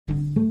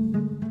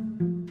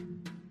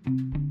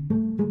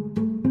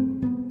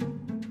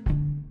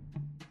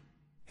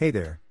Hey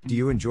there, do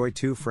you enjoy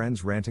two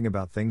friends ranting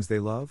about things they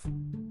love?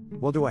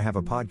 Well, do I have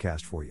a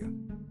podcast for you?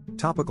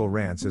 Topical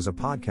Rants is a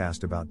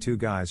podcast about two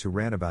guys who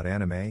rant about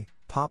anime,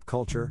 pop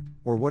culture,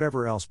 or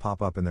whatever else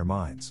pop up in their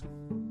minds.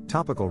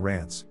 Topical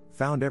Rants,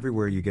 found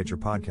everywhere you get your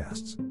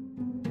podcasts.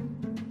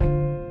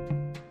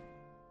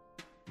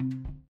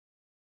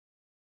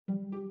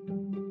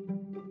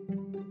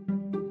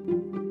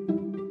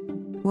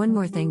 One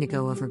more thing to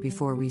go over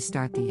before we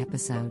start the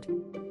episode.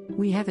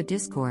 We have a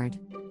Discord.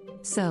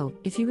 So,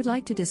 if you would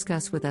like to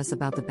discuss with us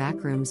about the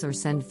backrooms or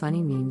send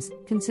funny memes,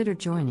 consider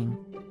joining.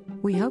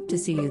 We hope to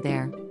see you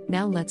there.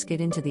 Now let's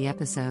get into the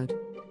episode.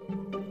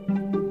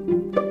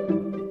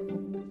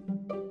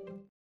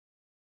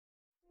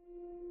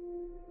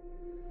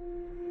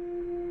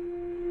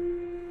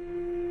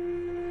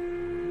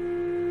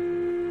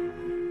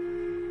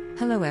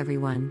 Hello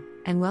everyone,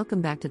 and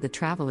welcome back to the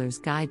Traveler's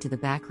Guide to the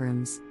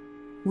Backrooms,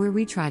 where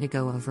we try to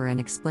go over and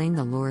explain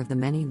the lore of the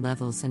many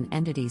levels and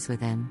entities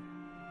within.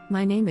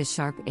 My name is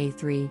Sharp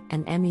A3,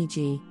 an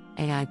MEG,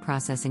 AI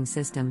processing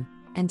system,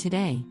 and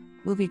today,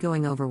 we'll be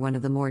going over one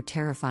of the more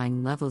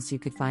terrifying levels you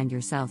could find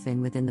yourself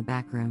in within the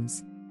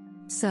backrooms.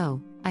 So,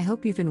 I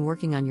hope you've been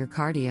working on your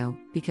cardio,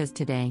 because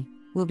today,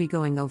 we'll be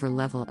going over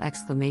level !,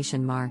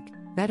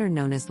 better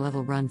known as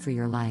level run for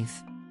your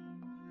life.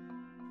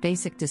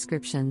 Basic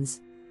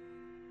descriptions.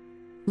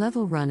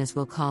 Level run, as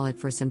we'll call it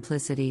for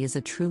simplicity, is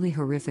a truly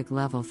horrific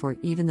level for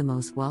even the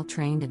most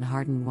well-trained and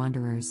hardened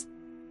wanderers.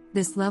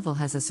 This level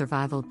has a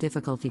survival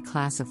difficulty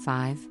class of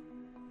 5,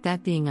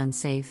 that being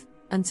unsafe,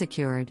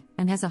 unsecured,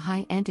 and has a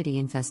high entity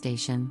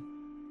infestation.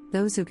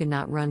 Those who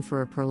cannot run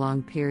for a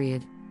prolonged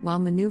period, while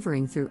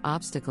maneuvering through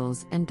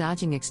obstacles and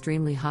dodging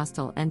extremely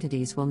hostile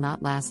entities, will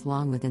not last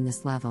long within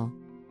this level,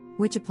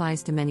 which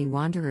applies to many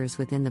wanderers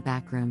within the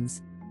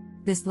backrooms.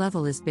 This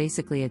level is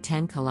basically a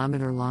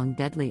 10-kilometer-long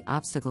deadly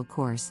obstacle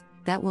course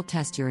that will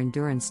test your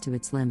endurance to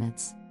its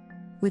limits.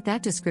 With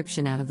that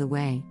description out of the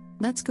way,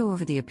 let's go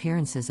over the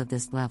appearances of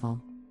this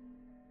level.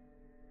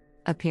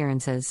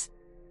 Appearances.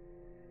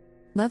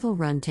 Level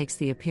run takes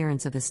the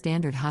appearance of a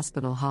standard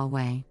hospital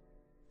hallway.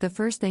 The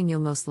first thing you'll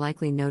most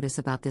likely notice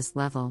about this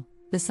level,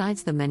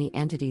 besides the many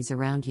entities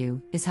around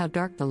you, is how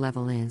dark the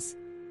level is.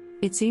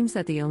 It seems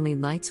that the only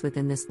lights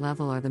within this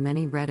level are the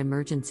many red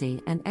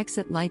emergency and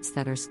exit lights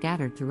that are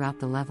scattered throughout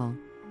the level.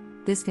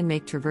 This can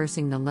make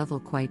traversing the level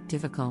quite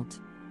difficult.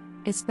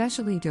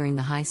 Especially during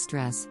the high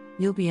stress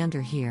you'll be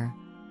under here.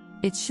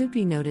 It should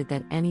be noted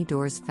that any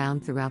doors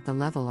found throughout the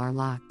level are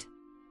locked.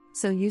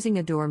 So using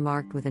a door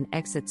marked with an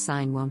exit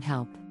sign won't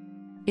help.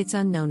 It's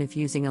unknown if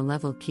using a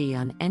level key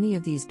on any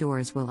of these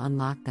doors will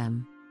unlock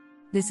them.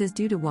 This is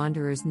due to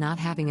wanderers not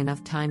having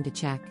enough time to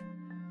check.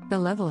 The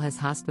level has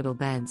hospital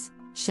beds,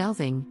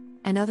 shelving,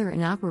 and other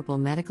inoperable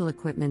medical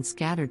equipment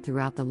scattered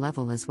throughout the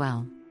level as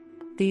well.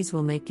 These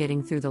will make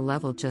getting through the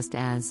level just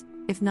as,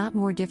 if not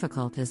more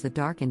difficult, as the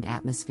darkened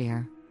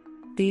atmosphere.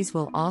 These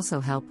will also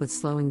help with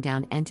slowing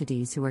down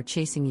entities who are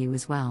chasing you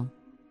as well.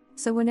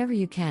 So whenever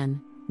you can,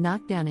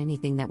 knock down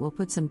anything that will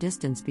put some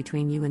distance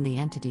between you and the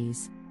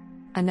entities.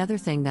 Another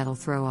thing that'll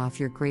throw off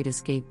your great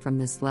escape from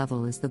this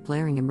level is the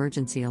blaring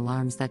emergency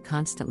alarms that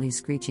constantly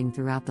screeching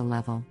throughout the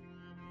level.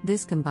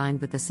 This combined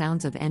with the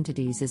sounds of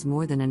entities is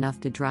more than enough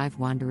to drive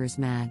wanderers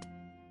mad,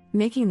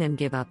 making them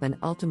give up and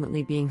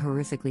ultimately being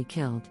horrifically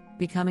killed,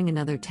 becoming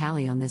another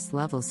tally on this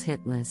level's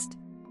hit list.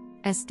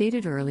 As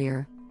stated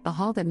earlier, the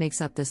hall that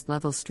makes up this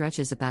level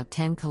stretches about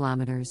 10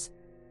 kilometers.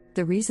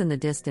 The reason the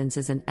distance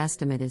is an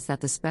estimate is that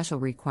the special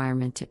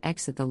requirement to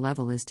exit the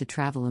level is to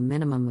travel a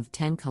minimum of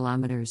 10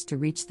 kilometers to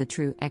reach the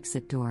true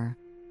exit door.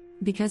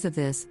 Because of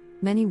this,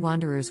 many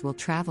wanderers will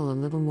travel a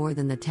little more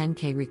than the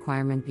 10k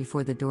requirement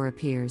before the door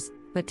appears,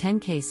 but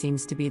 10k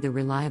seems to be the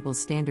reliable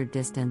standard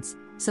distance,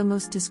 so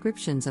most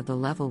descriptions of the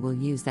level will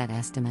use that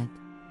estimate.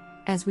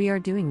 As we are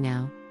doing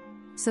now.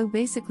 So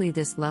basically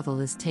this level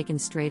is taken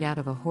straight out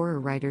of a horror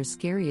writer's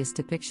scariest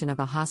depiction of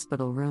a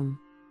hospital room.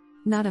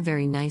 Not a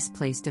very nice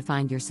place to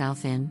find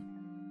yourself in.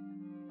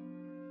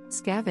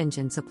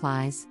 Scavenging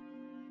supplies.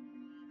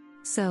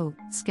 So,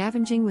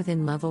 scavenging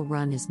within level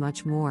run is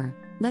much more,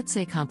 let's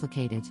say,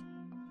 complicated.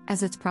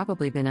 As it's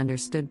probably been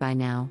understood by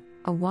now,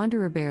 a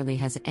wanderer barely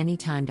has any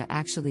time to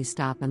actually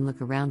stop and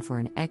look around for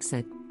an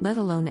exit, let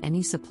alone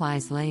any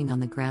supplies laying on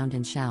the ground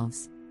and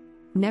shelves.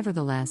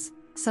 Nevertheless,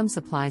 some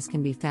supplies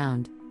can be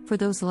found, for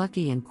those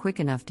lucky and quick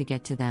enough to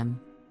get to them.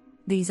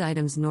 These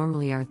items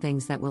normally are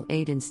things that will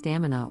aid in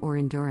stamina or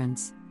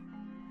endurance.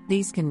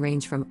 These can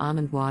range from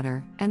almond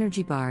water,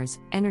 energy bars,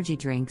 energy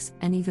drinks,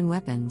 and even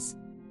weapons.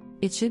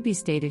 It should be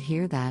stated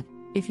here that,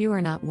 if you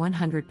are not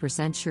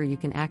 100% sure you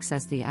can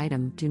access the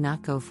item, do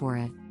not go for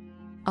it.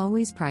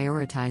 Always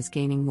prioritize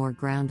gaining more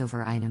ground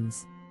over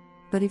items.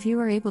 But if you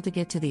are able to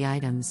get to the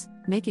items,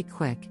 make it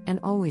quick and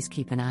always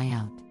keep an eye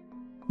out.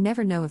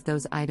 Never know if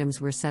those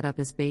items were set up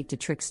as bait to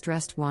trick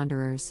stressed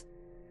wanderers.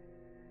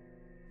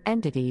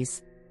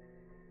 Entities.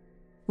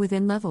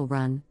 Within level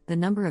run, the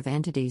number of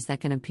entities that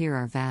can appear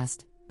are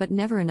vast, but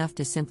never enough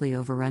to simply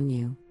overrun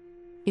you.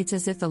 It's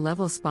as if the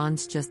level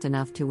spawns just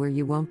enough to where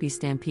you won't be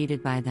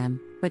stampeded by them,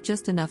 but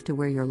just enough to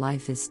where your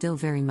life is still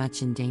very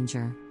much in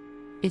danger.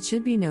 It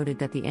should be noted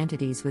that the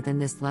entities within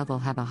this level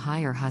have a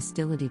higher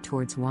hostility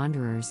towards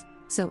wanderers,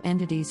 so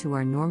entities who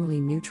are normally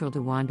neutral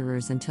to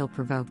wanderers until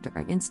provoked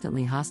are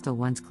instantly hostile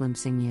once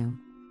glimpsing you.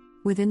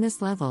 Within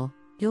this level,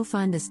 you'll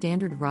find the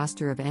standard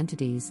roster of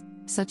entities,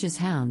 such as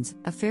hounds,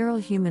 a feral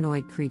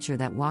humanoid creature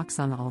that walks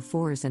on all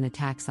fours and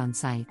attacks on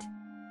sight.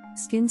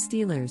 Skin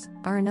stealers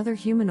are another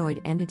humanoid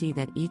entity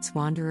that eats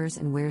wanderers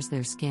and wears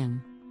their skin.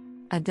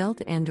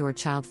 Adult and/or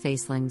child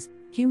facelings,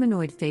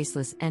 humanoid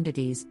faceless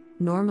entities,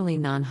 normally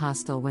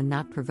non-hostile when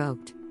not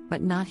provoked,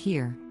 but not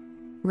here.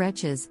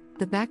 Wretches,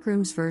 the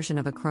backrooms version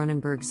of a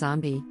Cronenberg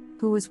zombie,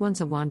 who was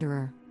once a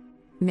wanderer.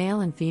 Male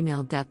and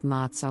female death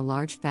moths are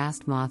large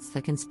fast moths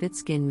that can spit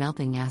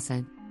skin-melting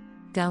acid.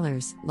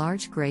 Dellers,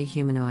 large gray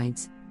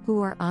humanoids,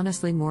 who are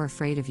honestly more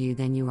afraid of you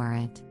than you are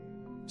it.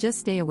 Just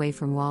stay away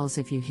from walls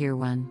if you hear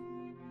one.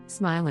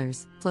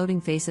 Smilers, floating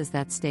faces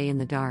that stay in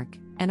the dark,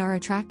 and are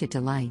attracted to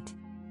light.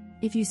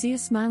 If you see a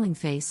smiling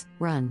face,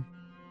 run.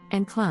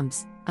 And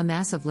clumps, a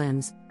mass of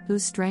limbs,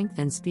 whose strength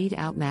and speed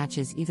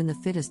outmatches even the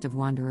fittest of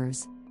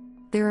wanderers.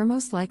 There are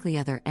most likely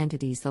other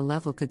entities the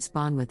level could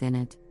spawn within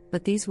it,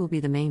 but these will be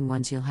the main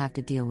ones you'll have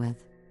to deal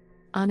with.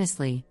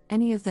 Honestly,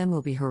 any of them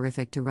will be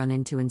horrific to run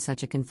into in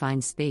such a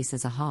confined space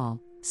as a hall,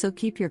 so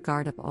keep your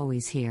guard up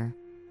always here.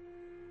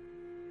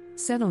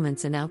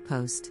 Settlements and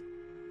outpost.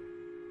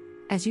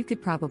 As you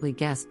could probably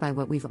guess by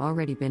what we've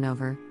already been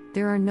over,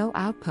 there are no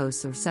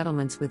outposts or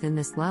settlements within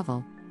this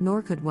level,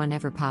 nor could one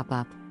ever pop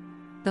up.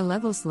 The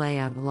level's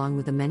layout along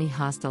with the many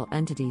hostile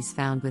entities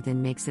found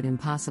within makes it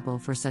impossible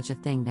for such a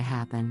thing to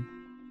happen.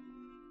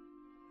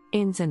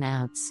 Ins and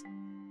outs.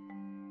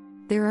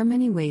 There are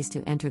many ways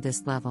to enter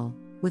this level,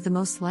 with the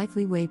most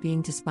likely way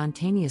being to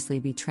spontaneously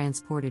be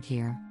transported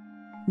here.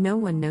 No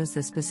one knows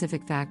the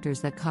specific factors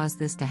that cause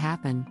this to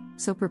happen,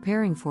 so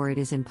preparing for it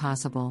is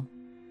impossible.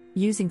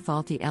 Using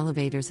faulty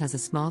elevators has a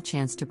small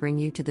chance to bring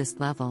you to this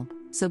level,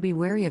 so be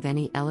wary of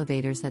any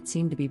elevators that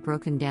seem to be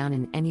broken down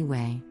in any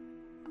way.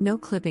 No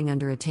clipping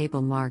under a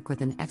table mark with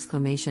an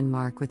exclamation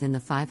mark within the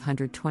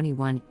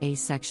 521A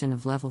section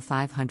of level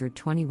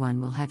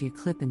 521 will have you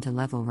clip into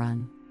level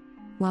run.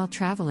 While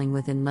traveling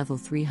within level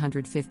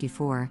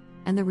 354,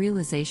 and the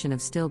realization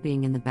of still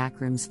being in the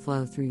backrooms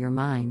flow through your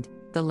mind,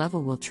 the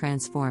level will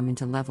transform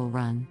into level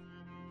run.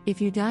 If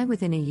you die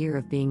within a year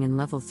of being in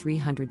level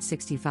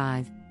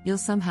 365, you'll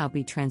somehow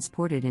be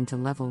transported into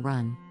level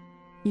run.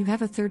 You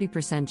have a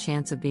 30%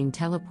 chance of being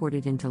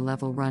teleported into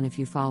level run if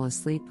you fall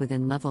asleep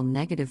within level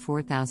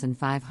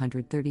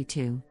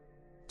 -4532.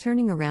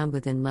 Turning around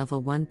within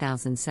level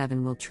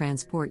 1007 will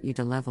transport you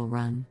to level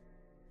run.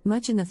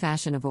 Much in the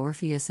fashion of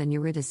Orpheus and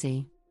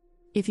Eurydice.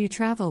 If you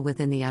travel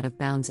within the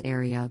out-of-bounds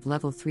area of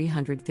level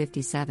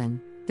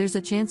 357, there's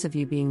a chance of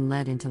you being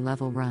led into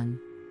level run.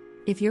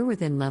 If you're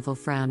within level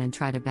frown and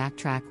try to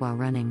backtrack while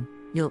running,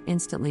 you'll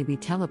instantly be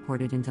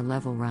teleported into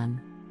level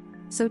run.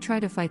 So try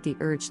to fight the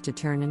urge to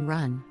turn and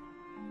run.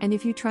 And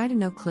if you try to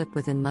no-clip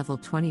within level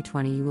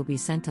 2020 you will be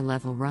sent to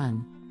level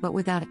run, but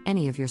without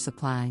any of your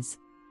supplies.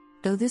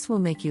 Though this will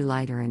make you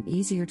lighter and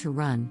easier to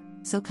run,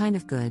 so kind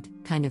of good,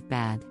 kind of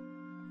bad.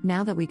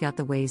 Now that we got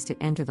the ways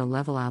to enter the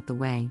level out the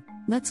way,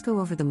 let's go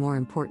over the more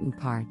important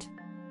part.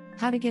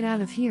 How to get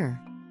out of here.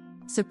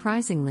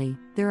 Surprisingly,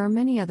 there are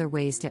many other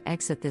ways to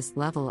exit this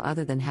level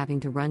other than having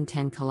to run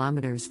 10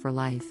 kilometers for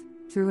life,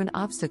 through an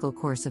obstacle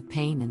course of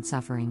pain and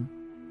suffering.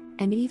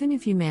 And even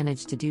if you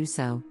manage to do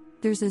so,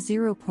 there's a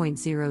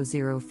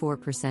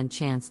 0.004%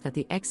 chance that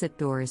the exit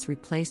door is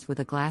replaced with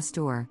a glass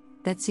door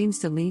that seems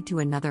to lead to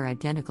another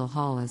identical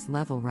hall as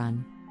level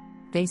run.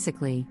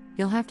 Basically,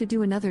 you'll have to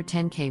do another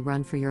 10k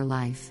run for your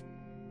life.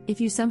 If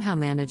you somehow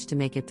manage to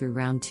make it through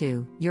round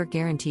 2, you're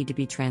guaranteed to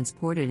be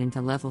transported into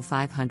level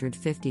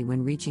 550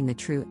 when reaching the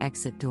true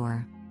exit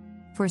door.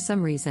 For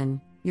some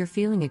reason, you're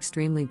feeling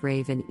extremely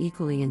brave and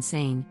equally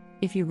insane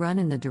if you run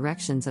in the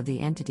directions of the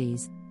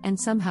entities, and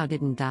somehow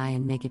didn't die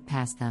and make it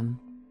past them.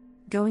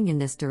 Going in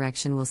this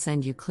direction will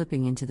send you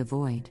clipping into the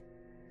void.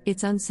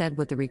 It's unsaid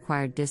what the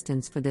required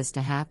distance for this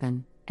to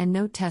happen, and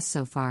no test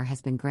so far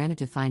has been granted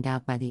to find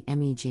out by the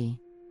MEG.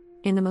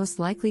 In the most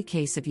likely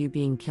case of you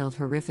being killed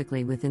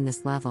horrifically within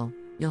this level,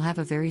 you'll have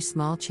a very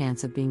small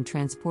chance of being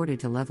transported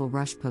to level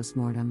rush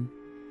postmortem.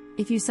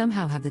 If you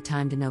somehow have the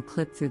time to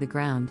no-clip through the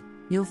ground,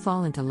 you'll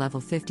fall into level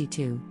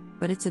 52,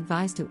 but it's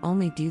advised to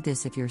only do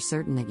this if you're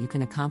certain that you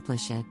can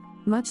accomplish it.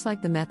 Much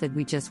like the method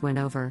we just went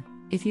over,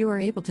 if you are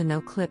able to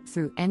no-clip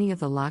through any of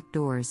the locked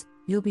doors,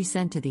 you'll be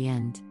sent to the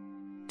end.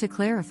 To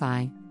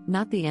clarify,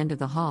 not the end of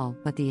the hall,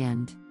 but the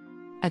end.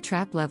 A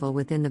trap level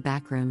within the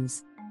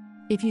backrooms.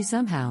 If you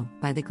somehow,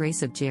 by the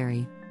grace of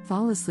Jerry,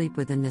 fall asleep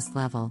within this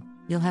level,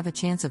 you'll have a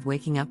chance of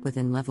waking up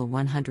within level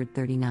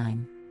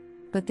 139.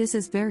 But this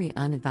is very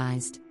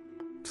unadvised.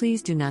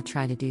 Please do not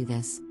try to do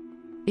this.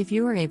 If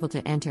you are able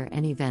to enter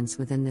any vents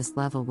within this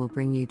level will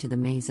bring you to the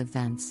maze of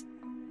vents.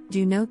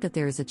 Do note that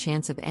there is a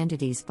chance of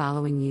entities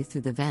following you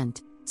through the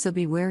vent, so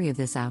be wary of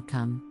this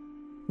outcome.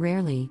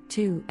 Rarely,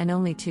 2, and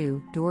only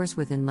 2, doors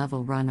within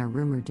level run are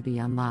rumored to be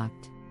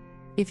unlocked.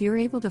 If you're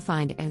able to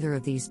find either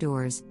of these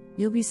doors,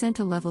 you'll be sent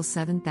to level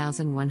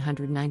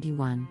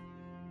 7191.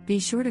 Be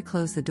sure to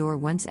close the door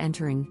once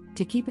entering,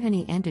 to keep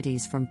any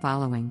entities from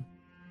following.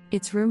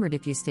 It's rumored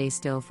if you stay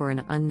still for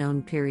an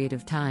unknown period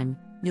of time,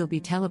 you'll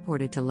be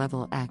teleported to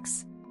level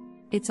X.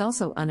 It's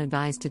also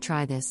unadvised to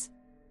try this.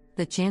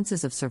 The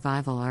chances of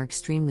survival are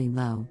extremely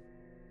low.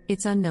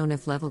 It's unknown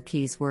if level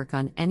keys work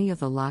on any of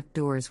the locked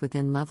doors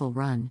within level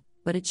run,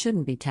 but it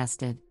shouldn't be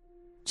tested.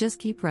 Just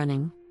keep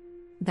running.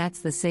 That's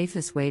the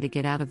safest way to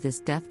get out of this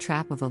death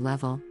trap of a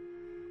level.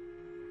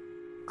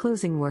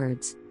 Closing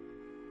words.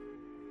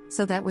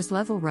 So that was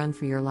level run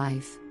for your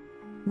life.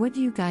 What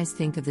do you guys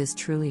think of this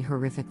truly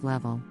horrific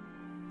level?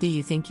 Do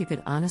you think you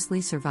could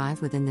honestly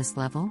survive within this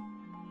level?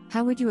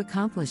 How would you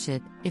accomplish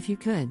it, if you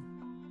could?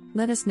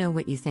 Let us know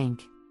what you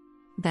think.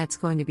 That's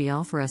going to be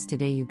all for us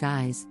today, you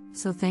guys,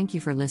 so thank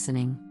you for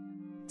listening.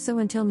 So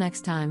until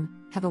next time,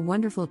 have a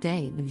wonderful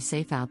day and be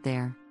safe out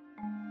there.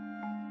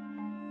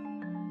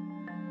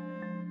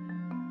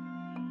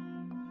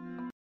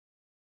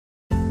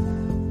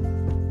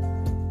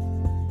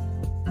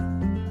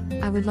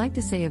 I would like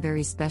to say a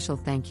very special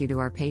thank you to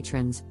our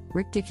patrons,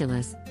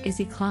 Ridiculous,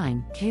 Izzy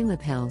Klein,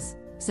 Caleb Hills,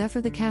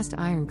 Zephyr the Cast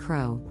Iron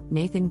Crow,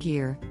 Nathan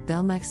Gear,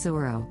 Belmex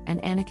Zoro, and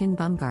Anakin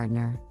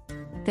Bumgardner.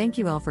 Thank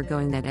you all for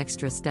going that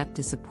extra step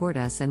to support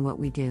us and what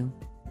we do.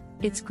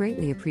 It's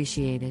greatly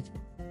appreciated.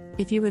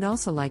 If you would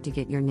also like to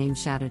get your name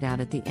shouted out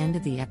at the end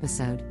of the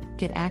episode,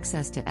 get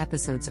access to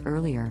episodes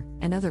earlier,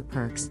 and other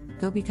perks,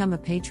 go become a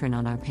patron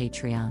on our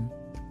Patreon,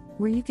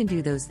 where you can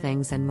do those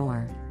things and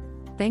more.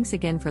 Thanks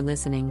again for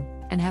listening,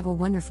 and have a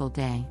wonderful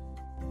day.